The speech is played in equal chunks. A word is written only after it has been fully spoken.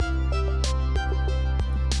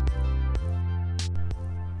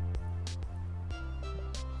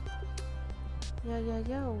Yo, yo,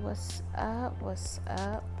 yo, what's up? What's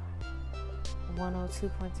up?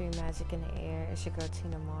 102.3 Magic in the Air. It's your girl,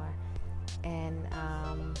 Tina Moore. And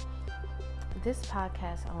this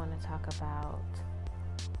podcast, I want to talk about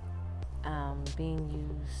being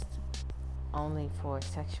used only for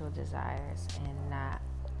sexual desires and not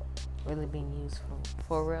really being used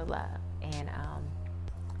for real love. And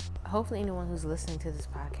hopefully, anyone who's listening to this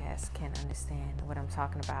podcast can understand what I'm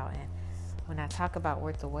talking about. And when I talk about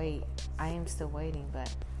worth the wait, I am still waiting,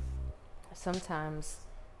 but sometimes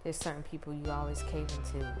there's certain people you always cave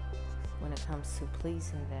into when it comes to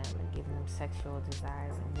pleasing them and giving them sexual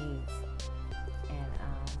desires and needs. And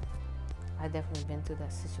I've definitely been through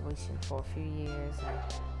that situation for a few years. And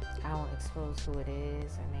I won't expose who it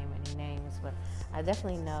is or name any names, but I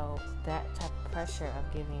definitely know that type of pressure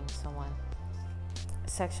of giving someone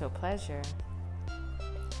sexual pleasure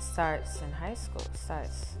starts in high school. It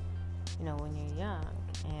starts, when you're young.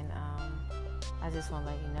 And I just want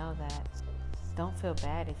to let you know that don't feel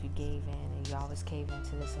bad if you gave in and you always cave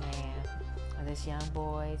into this man or this young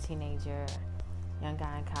boy, teenager, young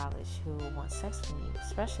guy in college who wants sex from you,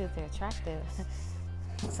 especially if they're attractive.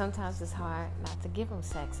 Sometimes it's hard not to give them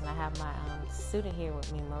sex. And I have my student here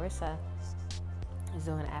with me, Marissa, who's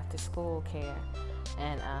doing after school care.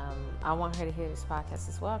 And I want her to hear this podcast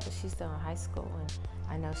as well because she's still in high school. And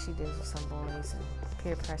I know she deals with some boys and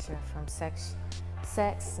peer pressure from sex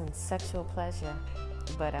and sexual pleasure.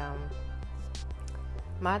 But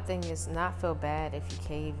my thing is not feel bad if you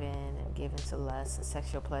cave in and give into lust and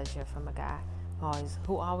sexual pleasure from a guy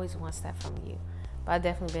who always wants that from you. But I've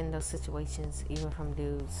definitely been in those situations, even from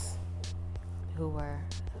dudes who were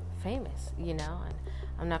famous, and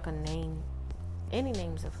I'm not going to name any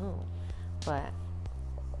names of whom, but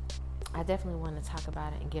I definitely want to talk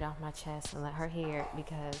about it and get off my chest and let her hear it,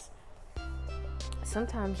 because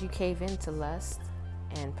sometimes you cave into lust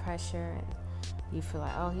and pressure and you feel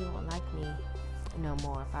like, oh, he won't like me no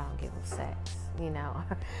more if I don't give him sex,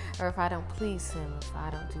 or if I don't please him, if I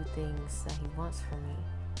don't do things that he wants from me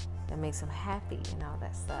that makes him happy and all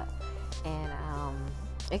that stuff. And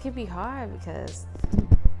it can be hard because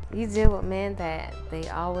you deal with men that they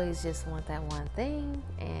always just want that one thing,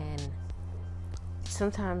 and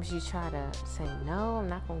sometimes you try to say, no, I'm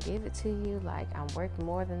not going to give it to you. Like, I'm worth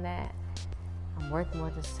more than that. I'm worth more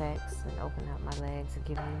than sex and open up my legs and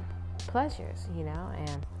give you pleasures,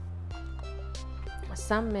 and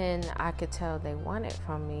some men, I could tell they want it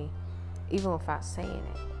from me even without saying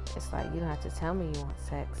it. It's like, you don't have to tell me you want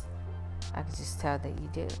sex. I could just tell that you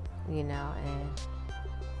do, and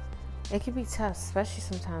it can be tough, especially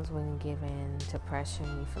sometimes when you give in to pressure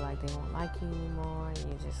and you feel like they won't like you anymore, and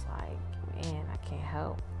you're just like, man, I can't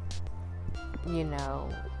help,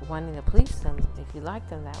 wanting to please them if you like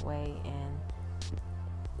them that way, and,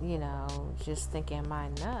 just thinking, am I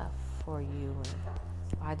enough for you, and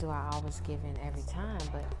why do I always give in every time?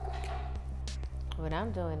 But what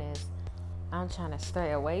I'm doing is I'm trying to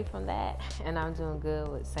stray away from that, and I'm doing good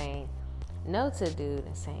with saying no to a dude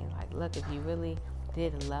and saying, like, look, if you really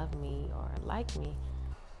did love me or like me,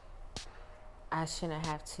 I shouldn't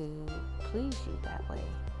have to please you that way.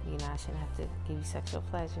 I shouldn't have to give you sexual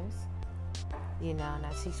pleasures. And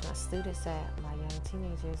I teach my students that, my young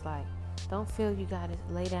teenagers, like, don't feel you got to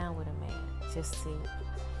lay down with a man just to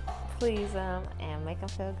please them and make them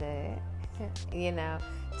feel good,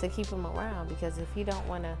 to keep them around. Because if you don't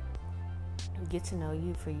want to get to know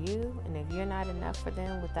you for you, and if you're not enough for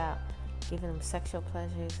them without giving them sexual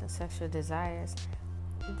pleasures and sexual desires,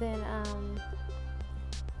 then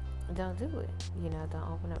don't do it. Don't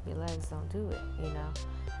open up your legs. Don't do it.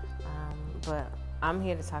 But I'm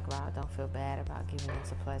here to talk about, don't feel bad about giving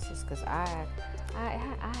into pleasures, because I have,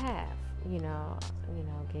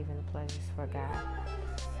 given the pleasures for a guy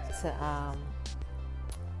to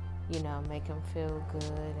make him feel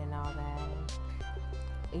good and all that.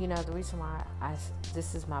 And, the reason why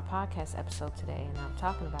this is my podcast episode today and I'm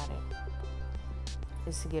talking about it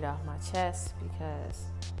is to get off my chest, because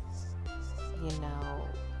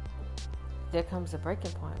there comes a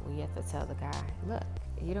breaking point where you have to tell the guy, look,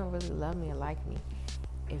 you don't really love me or like me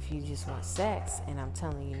if you just want sex, and I'm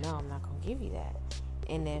telling you, no, I'm not going to give you that.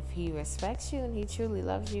 And if he respects you and he truly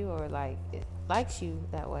loves you or likes you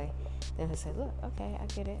that way, then he'll say, look, okay, I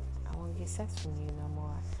get it. I won't get sex from you no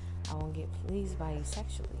more. I won't get pleased by you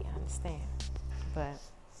sexually. I understand. But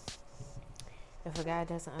if a guy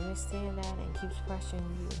doesn't understand that and keeps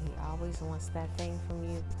pressuring you and he always wants that thing from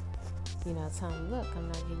you, tell him, look, I'm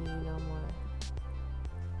not giving you no more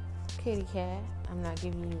kitty cat. I'm not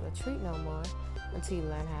giving you a treat no more until you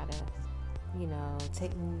learn how to,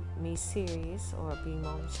 take me serious or be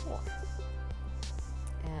more mature.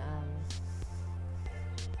 And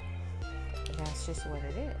that's just what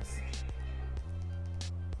it is.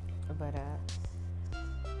 But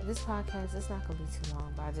this podcast is not going to be too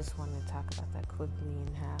long, but I just wanted to talk about that quickly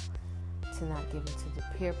and how to not give into the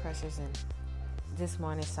peer pressures. And this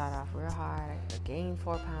morning started off real hard. I gained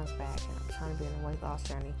 4 pounds back, and I'm trying to be on a weight loss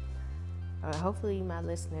journey. Hopefully my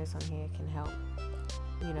listeners on here can help,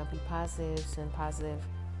 be positive, send positive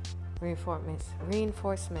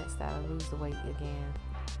reinforcements that I'll lose the weight again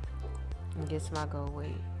and get to my goal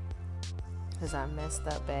weight. Because I messed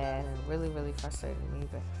up bad and really, really frustrated me,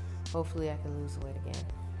 but hopefully I can lose the weight again.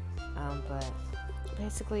 But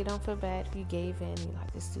basically, don't feel bad if you gave in. You're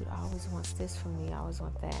like, this dude always wants this from me, I always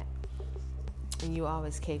want that. And you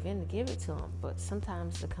always cave in to give it to him. But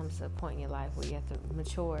sometimes there comes a point in your life where you have to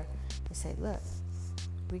mature and say, look,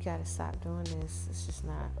 we got to stop doing this. It's just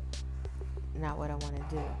not what I want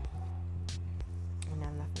to do. And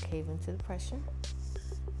I'm not going to cave into the pressure.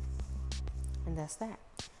 And that's that.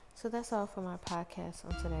 So that's all for my podcast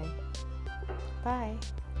on today. Bye.